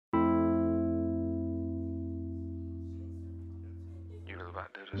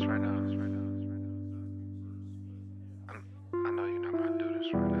do this right now. I know you're not gonna do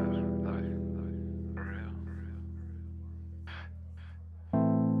this right now. Like, for real.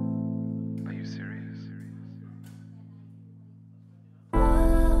 Are you serious? But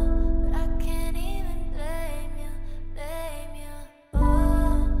I can't even blame you.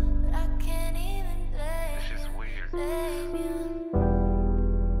 But I can't even It's just weird. blame you.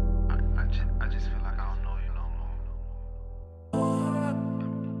 I just feel like I don't know you no more.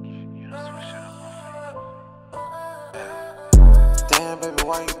 You know some shit up my face. Damn, baby,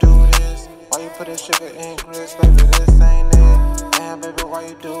 why you do this? Why you put a sugar in grits? Baby, this ain't it. Damn, baby, why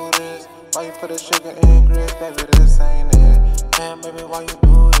you do this? Why you put a sugar in grits? Baby, this ain't it. Damn, baby, why you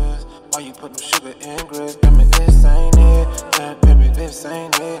do this? Why you put no sugar in grits? Baby, this ain't it. Damn, baby, this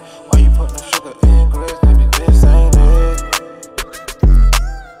ain't it. Why you put no sugar in grits? Baby, this ain't it.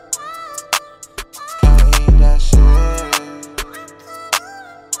 Can't eat that shit.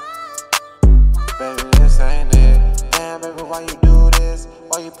 Baby, this ain't it. Damn, baby, why you do this?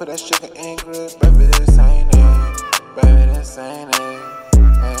 Why you put that sugar in grits? Baby, this ain't it. Baby, this ain't it.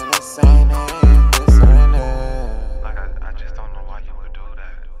 Baby, this ain't it. This ain't it. Like, I just don't know why you would do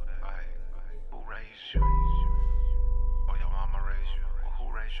that. Like, who raised you? Or your mama raised you? Or who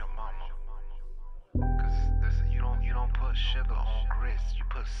raised your mama? Cause you don't put sugar on grits. You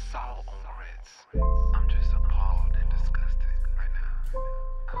put salt on grits. I'm just appalled and disgusted right now.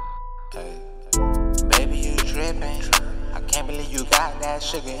 Hey, baby, you tripping. I can't believe you got that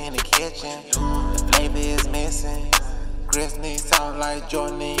sugar in the kitchen. The flavor is missing. Grits need salt like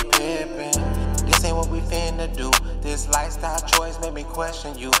Jordan need Pippen. This ain't what we finna do. This lifestyle choice made me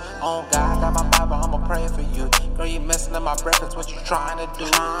question you. Oh God, got my Bible, I'ma pray for you. Girl, you messing up my breakfast, what you trying to do?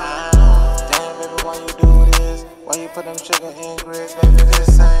 Damn, baby, why you do this? Why you put them sugar in grits? Baby,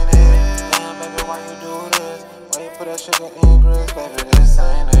 this ain't it. Damn, baby, why you do this? Why you put that sugar in grits? Baby, this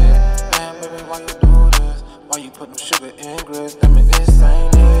ain't it. Damn, baby, why you do this? Why you put no sugar in grits? Baby, this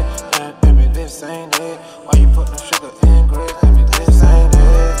ain't it. Damn, baby, this ain't it. Why you put no sugar in grits? Baby, this ain't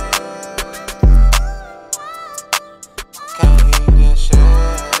it. Can't eat this shit.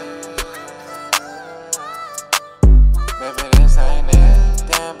 Baby, this ain't it.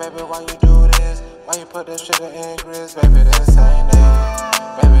 Damn, baby, why you do this? Why you put the sugar in grits? Baby, this ain't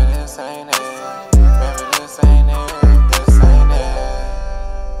it. Baby, this ain't it. Baby, this ain't it. This ain't it.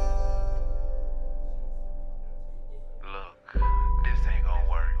 Look, this ain't gonna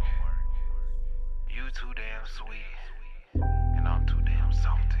work. You too damn sweet, and I'm too damn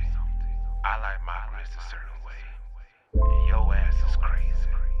salty. I like my grits a certain way, and your ass is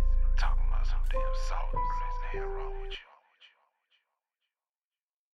crazy. Talking about some damn salt and grits. The hell wrong with you?